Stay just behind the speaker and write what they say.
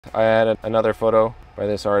I had another photo by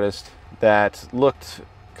this artist that looked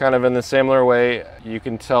kind of in the similar way. You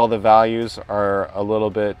can tell the values are a little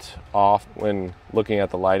bit off when looking at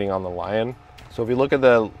the lighting on the lion. So if you look at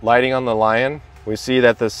the lighting on the lion, we see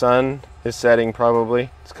that the sun is setting probably.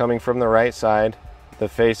 It's coming from the right side. The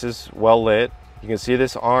face is well lit. You can see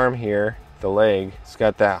this arm here, the leg. It's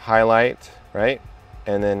got that highlight, right?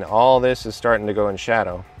 And then all this is starting to go in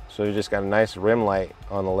shadow. So you just got a nice rim light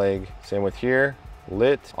on the leg. Same with here,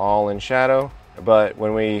 lit, all in shadow. But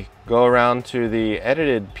when we go around to the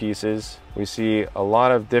edited pieces, we see a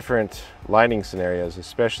lot of different lighting scenarios,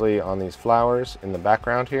 especially on these flowers in the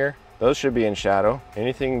background here. Those should be in shadow.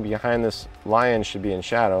 Anything behind this lion should be in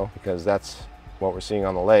shadow because that's what we're seeing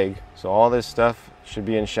on the leg. So all this stuff should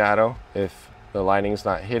be in shadow if the lighting's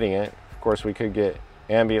not hitting it. Of course, we could get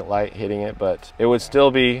ambient light hitting it, but it would still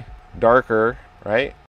be darker, right?